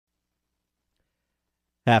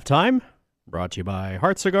Halftime, brought to you by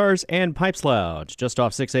Heart Cigars and Pipes Lounge. Just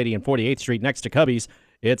off 680 and 48th Street next to Cubby's,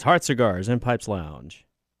 it's Heart Cigars and Pipes Lounge.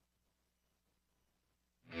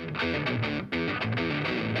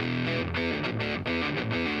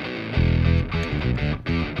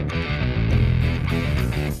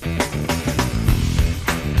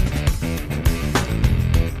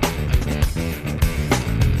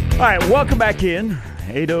 All right, welcome back in.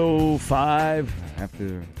 8:05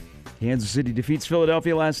 after Kansas City defeats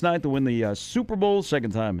Philadelphia last night to win the Super Bowl,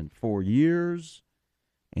 second time in 4 years.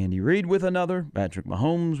 Andy Reid with another. Patrick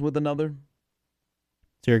Mahomes with another.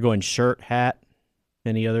 So you're going shirt, hat,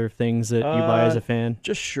 any other things that you buy as a fan?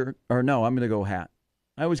 Just shirt. Or no, I'm going to go hat.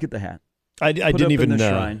 I always get the hat. I didn't even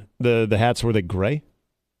shrine. The hats, were they gray?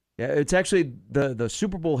 Yeah, it's actually the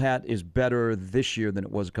Super Bowl hat is better this year than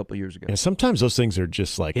it was a couple of years ago. Yeah, sometimes those things are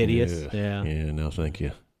just like Hideous. ugh. Yeah. Yeah, no, thank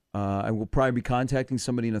you. I will probably be contacting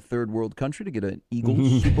somebody in a third world country to get an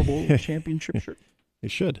Eagles Super Bowl championship shirt. You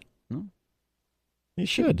should. No? You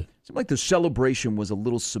should. Seemed like the celebration was a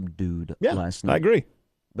little subdued last night. I agree.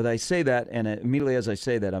 But I say that, and immediately as I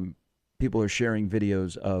say that, people are sharing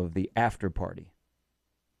videos of the after party.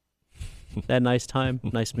 That nice time,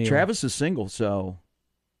 nice meal. Travis is single, so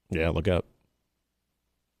Yeah, look out.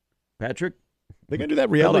 Patrick, They gonna do that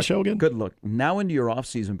reality show again? Good look. Now into your off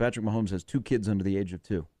season, Patrick Mahomes has 2 kids under the age of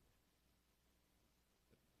 2.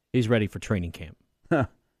 He's ready for training camp.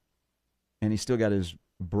 And he's still got his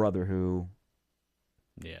brother who.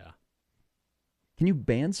 Yeah. Can you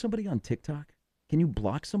ban somebody on TikTok? Can you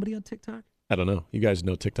block somebody on TikTok? I don't know. You guys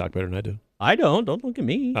know TikTok better than I do. I don't. Don't look at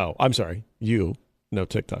me. Oh, I'm sorry. You know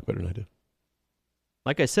TikTok better than I do.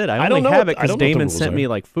 Like I said, I don't only know have what- it I because don't know what the Damon rules sent are. me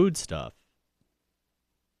like food stuff.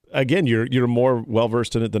 Again, you're more well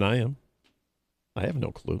versed in it than I am. I have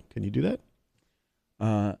no clue. Can you do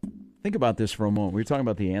that? Think about this for a moment. We were talking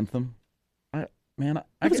about the anthem. It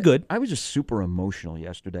was good. I was just super emotional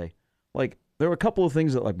yesterday. Like, there were a couple of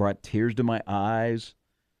things that like brought tears to my eyes.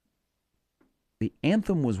 The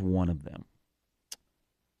anthem was one of them.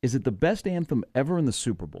 Is it the best anthem ever in the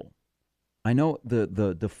Super Bowl? I know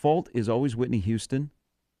the default is always Whitney Houston.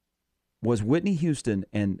 Was Whitney Houston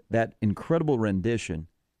and that incredible rendition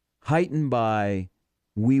heightened by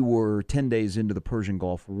we were 10 days into the Persian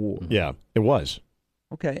Gulf War? Yeah, it was.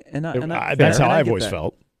 Okay, That's how I've always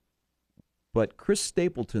felt. But Chris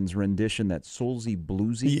Stapleton's rendition, that soulsy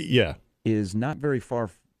bluesy, Yeah. is not very far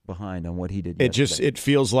behind on what he did It yesterday. it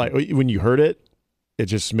feels like when you heard it, it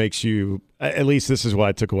just makes you, at least this is what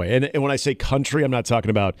I took away. And when I say country, I'm not talking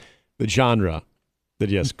about the genre that,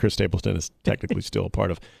 yes, Chris Stapleton is technically still a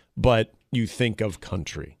part of, but you think of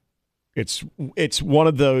country. It's one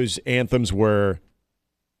of those anthems where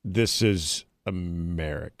this is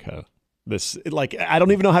America. This, like, I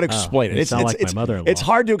don't even know how to explain it. You sound like my mother-in-law. It's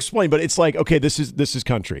hard to explain, but it's like, okay, this is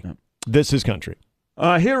country. Yeah. This is country.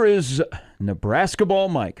 Here is Nebraska Ball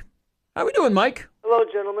Mike. How we doing, Mike? Hello,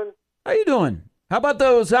 gentlemen. How you doing? How about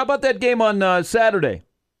those? How about that game on Saturday?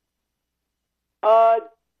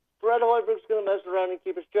 Brett Hoiberg's going to mess around and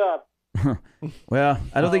keep his job. Well,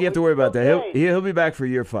 I don't think you have to worry about that. Okay. He'll be back for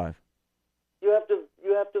year 5. You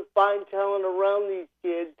have to find talent around these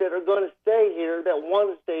kids that are going to stay here, that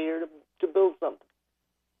want to stay here to build something.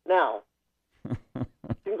 Now,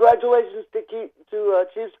 congratulations to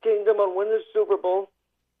Chiefs Kingdom on winning the Super Bowl.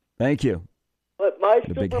 Thank you. But my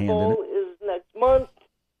Put a big Super hand in Bowl is next month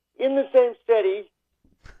in the same city.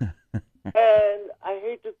 And I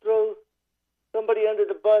hate to throw somebody under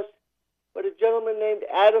the bus, but a gentleman named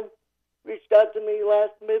Adam reached out to me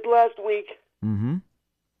mid last week. Mm-hmm.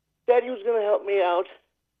 Said he was going to help me out.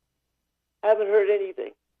 Haven't heard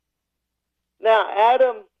anything. Now,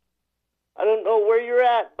 Adam, I don't know where you're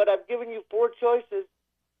at, but I've given you 4 choices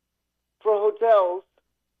for hotels.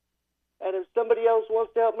 And if somebody else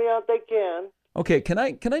wants to help me out, they can. Okay, can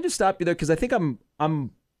I just stop you there, because I think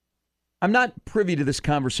I'm not privy to this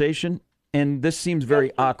conversation, and this seems very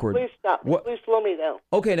Yes, awkward. Please stop. What? Please slow me down.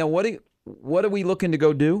 Okay, now what are we looking to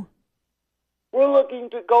go do? We're looking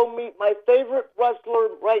to go meet my favorite wrestler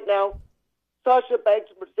right now, Sasha Banks,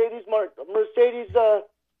 Mercedes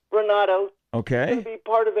Renato. Okay. To be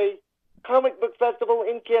part of a comic book festival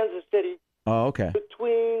in Kansas City Oh, okay.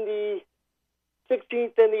 between the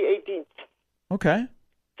 16th and the 18th. Okay.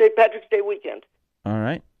 St. Patrick's Day weekend. All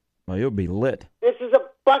right. Well, you'll be lit. This is a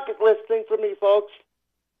bucket list thing for me, folks.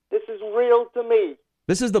 This is real to me.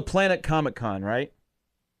 This is the Planet Comic Con, right?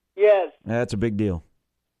 Yes. That's a big deal.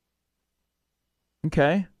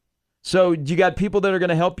 Okay. So you got people that are going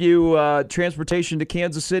to help you transportation to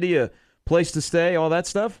Kansas City, a place to stay, all that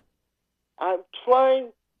stuff? I'm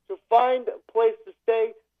trying to find a place to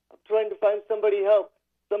stay. I'm trying to find somebody to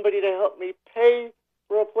help me pay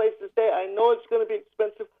for a place to stay. I know it's going to be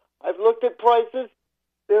expensive. I've looked at prices.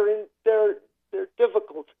 They're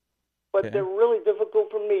difficult, but Okay. they're really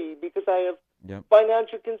difficult for me because I have Yep.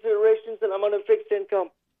 financial considerations and I'm on a fixed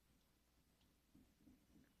income.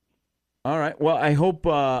 All right. Well, I hope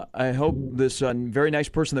this very nice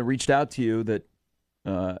person that reached out to you that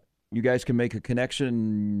you guys can make a connection.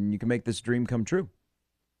 And you can make this dream come true.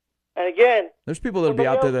 And again, There's people that'll be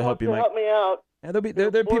out there that help you, Mike. help me out. Yeah, there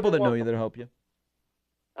are people that know you that'll help you.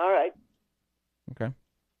 All right. Okay.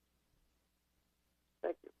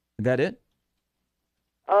 Thank you. Is that it?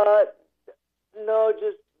 No,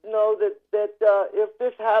 just know that if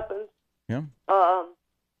this happens, Yeah.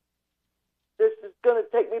 this is going to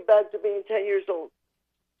take me back to being 10 years old.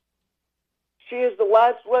 She is the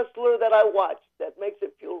last wrestler that I watched. That makes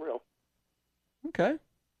it feel real. Okay.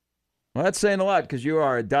 Well, that's saying a lot because you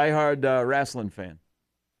are a diehard wrestling fan.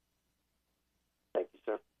 Thank you,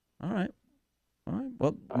 sir. All right.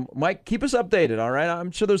 Well, Mike, keep us updated. All right. I'm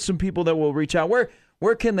sure there's some people that will reach out.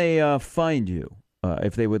 Where can they find you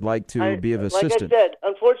if they would like to be of assistance? Like I said,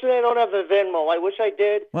 unfortunately, I don't have a Venmo. I wish I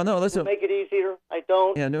did. Well, no, To listen. make it easier. I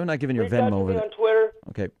don't. Yeah, no, we're not giving your Reach out Venmo to over me there. on Twitter.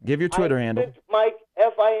 Okay, give your Twitter handle. Mike,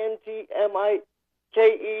 FINTMIKE.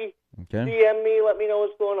 Okay. DM me. Let me know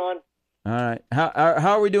what's going on. All right.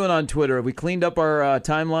 How are we doing on Twitter? Have we cleaned up our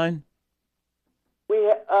timeline? We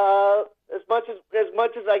as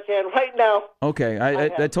much as I can right now. Okay.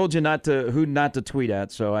 I told you who not to tweet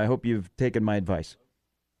at, so I hope you've taken my advice.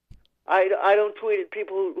 I don't tweet at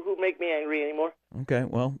people who make me angry anymore. Okay.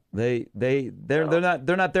 Well, they're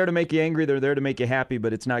not there to make you angry. They're there to make you happy,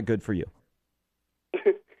 but it's not good for you.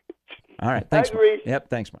 All right. Thanks. I agree. Mike. Yep.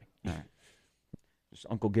 Thanks, Mike. All right. Just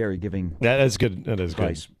Uncle Gary giving That is good. That is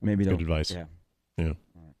advice. good. Maybe Good don't. advice. Yeah. Yeah.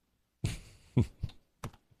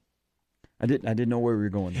 I didn't know where we were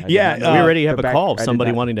going. I did Yeah, not know we the already have a back- call I of did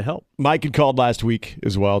somebody not- wanting to help. Mike had called last week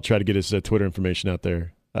as well, tried to get his Twitter information out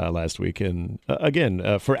there last week. And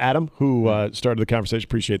again, for Adam, who started the conversation,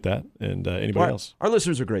 appreciate that. And anybody else. Our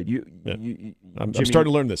listeners are great. I'm Jimmy,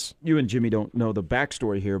 starting to learn this. You and Jimmy don't know the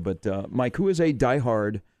backstory here, but Mike, who is a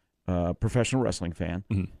diehard professional wrestling fan,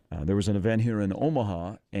 there was an event here in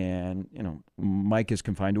Omaha, and Mike is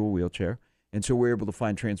confined to a wheelchair, and so we were able to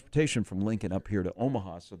find transportation from Lincoln up here to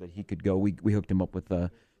Omaha so that he could go. We hooked him up with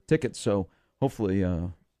tickets, so hopefully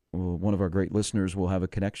one of our great listeners will have a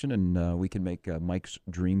connection, and we can make Mike's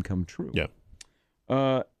dream come true. Yeah.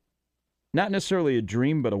 Not necessarily a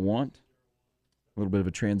dream, but a want. A little bit of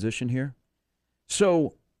a transition here.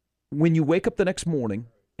 So when you wake up the next morning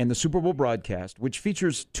and the Super Bowl broadcast, which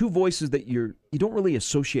features two voices that you don't really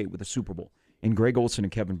associate with the Super Bowl, in Greg Olson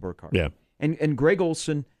and Kevin Burkhardt. Yeah. And Greg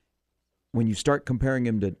Olson, when you start comparing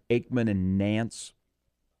him to Aikman and Nance,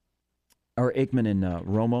 or Aikman and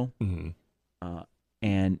Romo,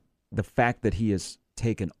 and the fact that he has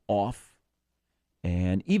taken off,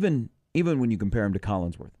 and even when you compare him to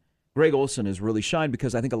Collinsworth, Greg Olson has really shined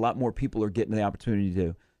because I think a lot more people are getting the opportunity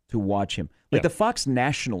to watch him. Like the Fox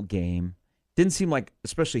National game didn't seem like,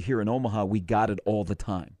 especially here in Omaha, we got it all the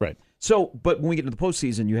time. Right. So, but when we get into the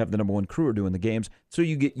postseason, you have the number one crew doing the games, so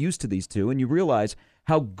you get used to these two, and you realize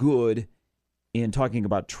how good in talking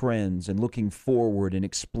about trends and looking forward and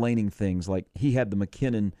explaining things. Like he had the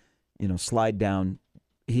McKinnon, slide down.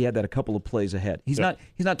 He had that a couple of plays ahead. He's not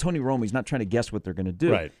Tony Romo. He's not trying to guess what they're going to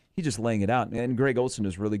do. Right. He's just laying it out. And Greg Olson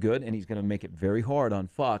is really good, and he's going to make it very hard on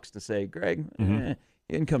Fox to say, Greg,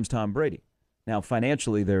 in comes Tom Brady. Now,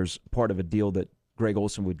 financially, there's part of a deal that Greg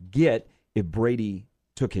Olson would get if Brady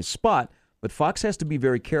took his spot, but Fox has to be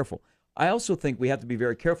very careful. I also think we have to be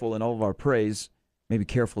very careful in all of our praise, maybe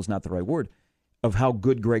careful is not the right word, of how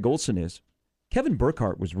good Greg Olson is. Kevin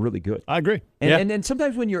Burkhardt was really good. I agree. And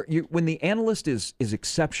sometimes when when the analyst is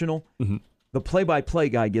exceptional, the play-by-play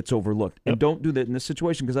guy gets overlooked. And don't do that in this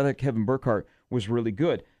situation because I think Kevin Burkhardt was really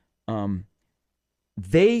good.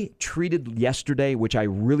 They treated yesterday, which I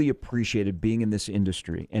really appreciated being in this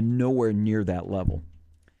industry and nowhere near that level.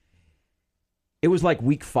 It was like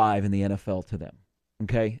week 5 in the NFL to them.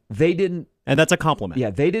 Okay? They didn't. And that's a compliment. Yeah,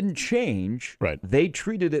 they didn't change. Right. They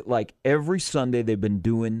treated it like every Sunday they've been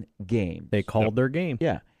doing games. They called their game.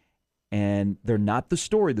 Yeah. And they're not the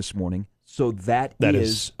story this morning, so that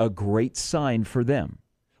is a great sign for them.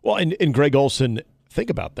 Well, and Greg Olson, think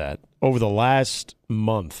about that. Over the last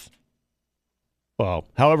month, well,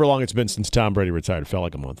 however long it's been since Tom Brady retired, it felt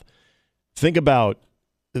like a month. Think about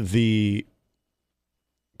the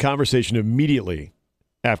conversation immediately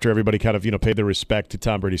after everybody kind of, paid their respect to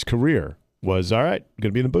Tom Brady's career was, all right, going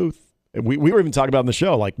to be in the booth. We were even talking about in the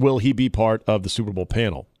show, like, will he be part of the Super Bowl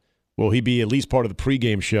panel? Will he be at least part of the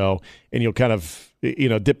pregame show? And you'll kind of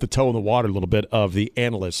dip the toe in the water a little bit of the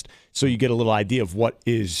analyst so you get a little idea of what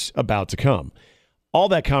is about to come. All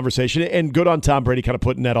that conversation, and good on Tom Brady kind of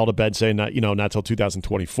putting that all to bed, saying not till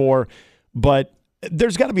 2024. But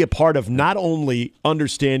there's got to be a part of not only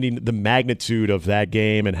understanding the magnitude of that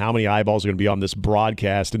game and how many eyeballs are going to be on this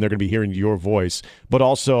broadcast and they're going to be hearing your voice, but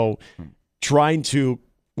also trying to,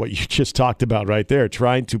 what you just talked about right there,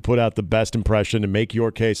 trying to put out the best impression and make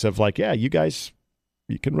your case of like, yeah, you guys,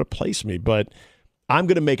 you can replace me, but I'm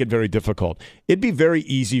going to make it very difficult. It'd be very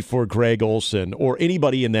easy for Greg Olsen or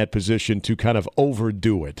anybody in that position to kind of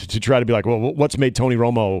overdo it, to try to be like, well, what's made Tony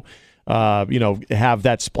Romo, have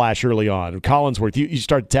that splash early on? Collinsworth, you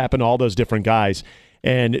start tapping all those different guys,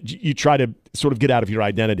 and you try to sort of get out of your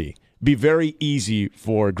identity. Be very easy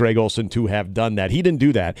for Greg Olsen to have done that. He didn't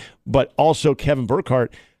do that, but also Kevin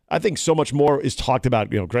Burkhardt. I think so much more is talked about,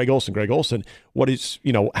 Greg Olsen. What is,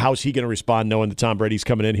 how's he going to respond knowing that Tom Brady's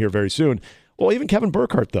coming in here very soon? Well, even Kevin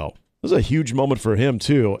Burkhardt, though, it was a huge moment for him,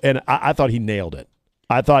 too. And I thought he nailed it.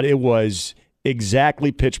 I thought it was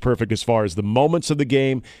exactly pitch perfect as far as the moments of the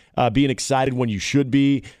game, being excited when you should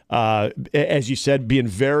be. As you said, being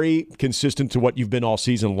very consistent to what you've been all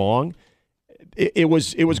season long. It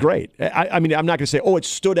was great. I mean, I'm not going to say, it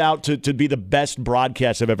stood out to be the best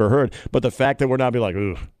broadcast I've ever heard. But the fact that we're not be like,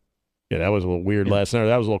 ooh, yeah, that was a little weird last night. Or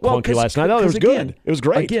that was a little clunky last night. No, it was good. It was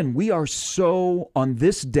great. Again, we are so, on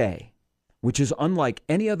this day, which is unlike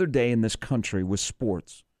any other day in this country with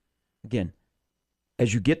sports. Again,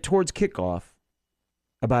 as you get towards kickoff,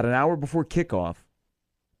 about an hour before kickoff,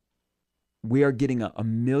 we are getting a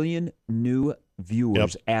million new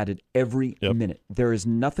viewers added every minute. There is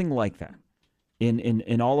nothing like that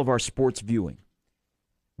in all of our sports viewing.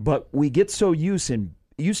 But we get so used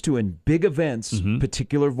to in big events,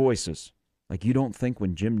 particular voices. Like, you don't think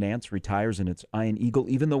when Jim Nantz retires and it's Ian Eagle,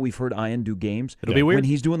 even though we've heard Ian do games, it'll be weird. When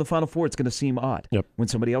he's doing the Final Four, it's going to seem odd when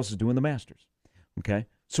somebody else is doing the Masters. Okay?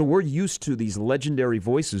 So we're used to these legendary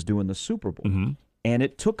voices doing the Super Bowl. And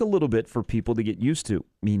it took a little bit for people to get used to.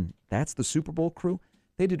 I mean, that's the Super Bowl crew.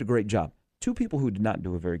 They did a great job. Two people who did not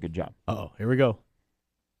do a very good job. Uh-oh, here we go.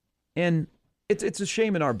 And it's a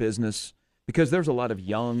shame in our business because there's a lot of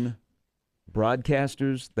young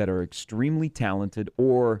broadcasters that are extremely talented,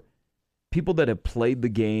 or people that have played the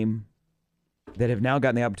game that have now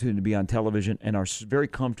gotten the opportunity to be on television and are very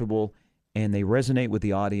comfortable, and they resonate with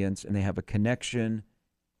the audience, and they have a connection,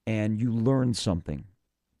 and you learn something.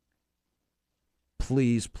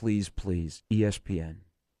 Please, please, please, ESPN,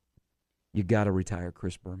 you got to retire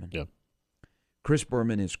Chris Berman. Yeah. Chris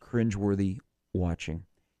Berman is cringeworthy watching.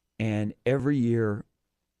 And every year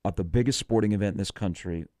at the biggest sporting event in this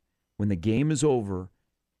country, when the game is over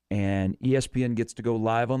and ESPN gets to go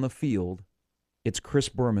live on the field, it's Chris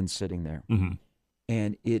Berman sitting there.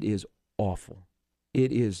 And it is awful.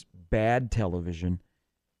 It is bad television.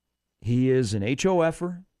 He is an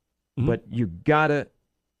HOFer, but you gotta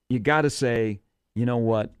say, you know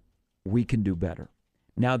what, we can do better.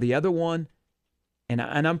 Now the other one, and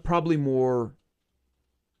I'm probably more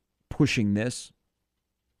pushing this,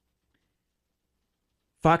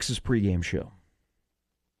 Fox's pregame show.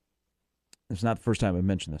 It's not the first time I've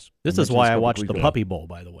mentioned this. This is why I watched the Puppy Bowl,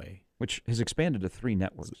 by the way. Which has expanded to 3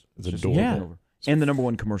 networks. It's adorable. And the number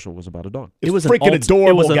one commercial was about a dog. It was freaking adorable,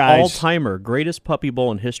 It was an guys. all-timer. Greatest Puppy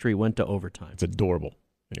Bowl in history went to overtime. It's adorable.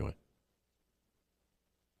 Anyway.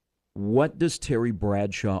 What does Terry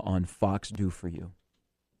Bradshaw on Fox do for you?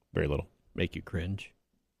 Very little. Make you cringe.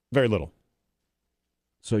 Very little.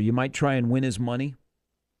 So you might try and win his money,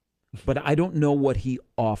 but I don't know what he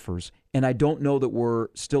offers. And I don't know that we're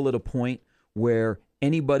still at a point where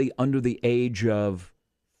anybody under the age of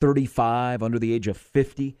 35, under the age of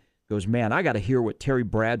 50, goes, man, I got to hear what Terry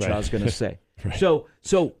Bradshaw is going to say. Right. So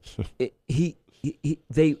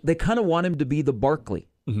they kind of want him to be the Barkley.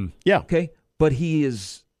 Yeah. Okay? But he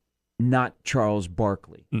is not Charles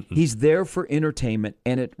Barkley. He's there for entertainment,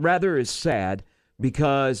 and it rather is sad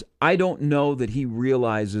because I don't know that he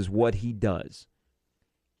realizes what he does.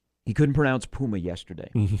 He couldn't pronounce Puma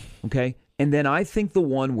yesterday. Okay? And then I think the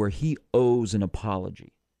one where he owes an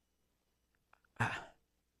apology.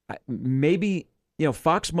 Maybe,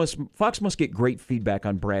 Fox must get great feedback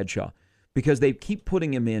on Bradshaw because they keep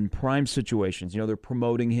putting him in prime situations. They're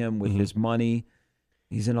promoting him with his money.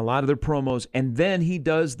 He's in a lot of their promos, and then he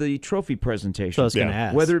does the trophy presentation. So I was going to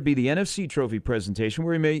ask. Whether it be the NFC trophy presentation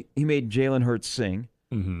where he made Jalen Hurts sing,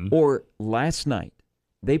 or last night,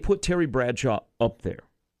 they put Terry Bradshaw up there.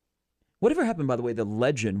 Whatever happened, by the way, the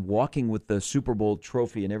legend walking with the Super Bowl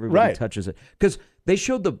trophy and everybody touches it? Because they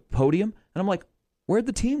showed the podium, and I'm like, where'd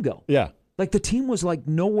the team go? Yeah. Like the team was like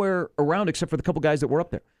nowhere around except for the couple guys that were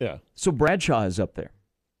up there. Yeah. So Bradshaw is up there.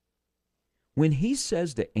 when he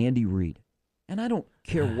says to Andy Reid, and I don't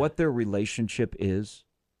care what their relationship is,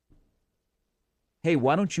 hey,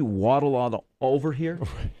 why don't you waddle on over here?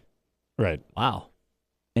 Right. Wow.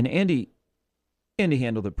 And Andy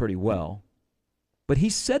handled it pretty well, but he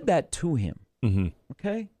said that to him. Mm-hmm.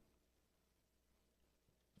 Okay?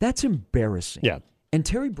 That's embarrassing. Yeah. And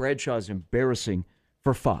Terry Bradshaw is embarrassing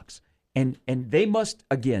for Fox. And they must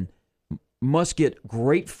get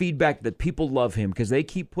great feedback that people love him because they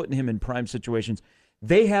keep putting him in prime situations.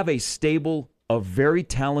 They have a stable of very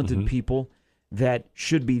talented people that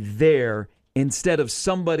should be there instead of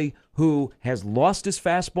somebody who has lost his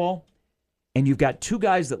fastball. And you've got two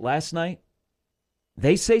guys that last night,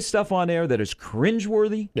 they say stuff on air that is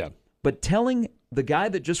cringeworthy. Yeah. But telling the guy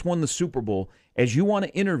that just won the Super Bowl, as you want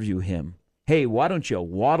to interview him, hey, why don't you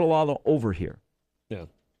waddle all over here? Yeah.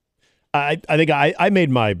 I think I made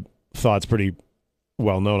my thoughts pretty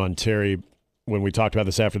well known on Terry when we talked about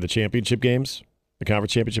this after the championship games, the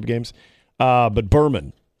conference championship games. But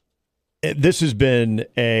Berman, this has been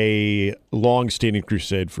a long-standing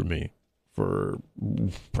crusade for me for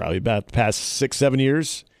probably about the past 6-7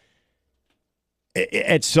 years.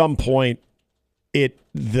 At some point,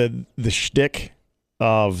 the shtick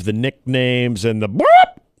of the nicknames and the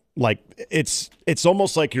like it's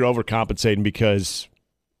almost like you're overcompensating because,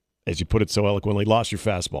 as you put it so eloquently, lost your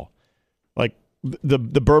fastball. Like the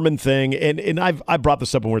Berman thing, and I brought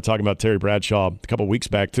this up when we were talking about Terry Bradshaw a couple weeks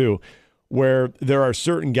back too, where there are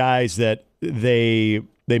certain guys that they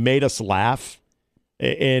made us laugh,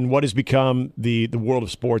 and what has become the world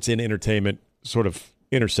of sports and entertainment sort of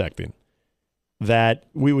intersecting. That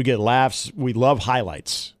we would get laughs. We love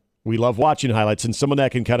highlights. We love watching highlights, and someone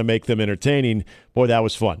that can kind of make them entertaining. Boy, that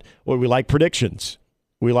was fun. Well, we like predictions.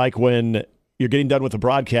 We like when you're getting done with the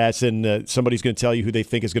broadcast and somebody's going to tell you who they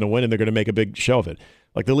think is going to win, and they're going to make a big show of it.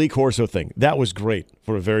 Like the Lee Corso thing. That was great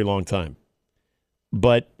for a very long time.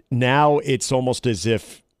 But now it's almost as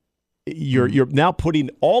if you're now putting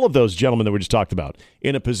all of those gentlemen that we just talked about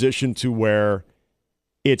in a position to where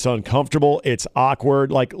it's uncomfortable, it's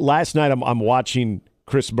awkward. Like last night, I'm watching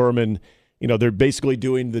Chris Berman. You know, they're basically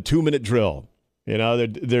doing the 2-minute drill. You know,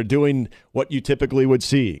 they're doing what you typically would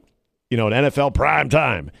see. You know, an NFL prime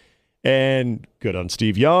time. And good on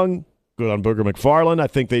Steve Young, good on Booger McFarland. I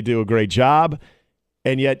think they do a great job.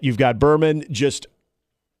 And yet you've got Berman just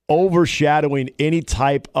overshadowing any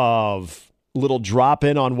type of little drop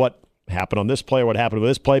in on what happened on this play or what happened with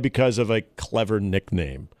this play because of a clever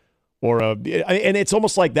nickname. And it's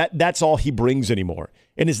almost like that's all he brings anymore.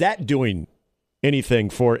 And is that doing anything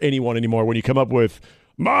for anyone anymore when you come up with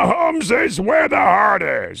Mahomes is where the heart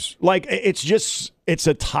is? Like, it's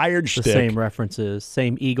a tired shtick. The same references,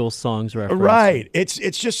 same Eagles songs reference. Right. It's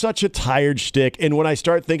just such a tired shtick. And when I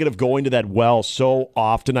start thinking of going to that well so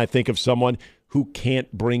often, I think of someone who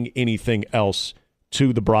can't bring anything else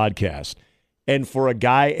to the broadcast. And for a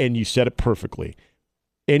guy, and you said it perfectly,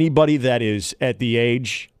 anybody that is at the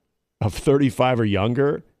age of 35 or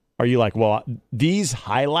younger, are you like, well, these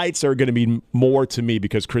highlights are going to be more to me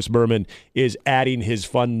because Chris Berman is adding his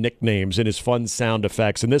fun nicknames and his fun sound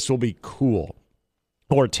effects, and this will be cool.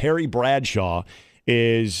 Or Terry Bradshaw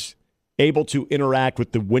is able to interact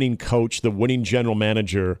with the winning coach, the winning general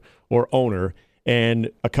manager or owner, and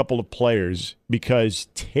a couple of players because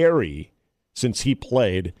Terry, since he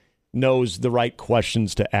played, knows the right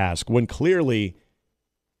questions to ask when clearly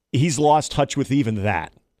he's lost touch with even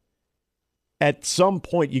that. At some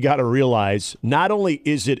point, you got to realize not only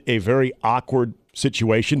is it a very awkward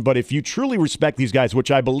situation, but if you truly respect these guys,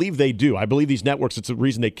 which I believe they do, I believe these networks, it's the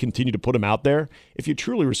reason they continue to put them out there. If you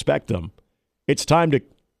truly respect them, it's time to,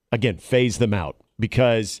 again, phase them out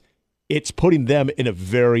because it's putting them in a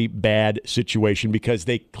very bad situation because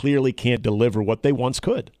they clearly can't deliver what they once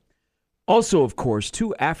could. Also, of course,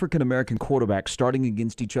 two African-American quarterbacks starting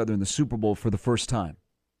against each other in the Super Bowl for the first time.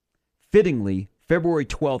 Fittingly, February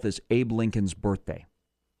 12th is Abe Lincoln's birthday.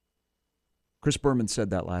 Chris Berman said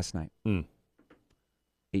that last night.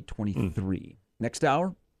 8:23. Next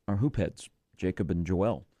hour, our hoop heads, Jacob and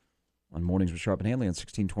Joel, on Mornings with Sharp and Hanley on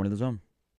 1620 The Zone.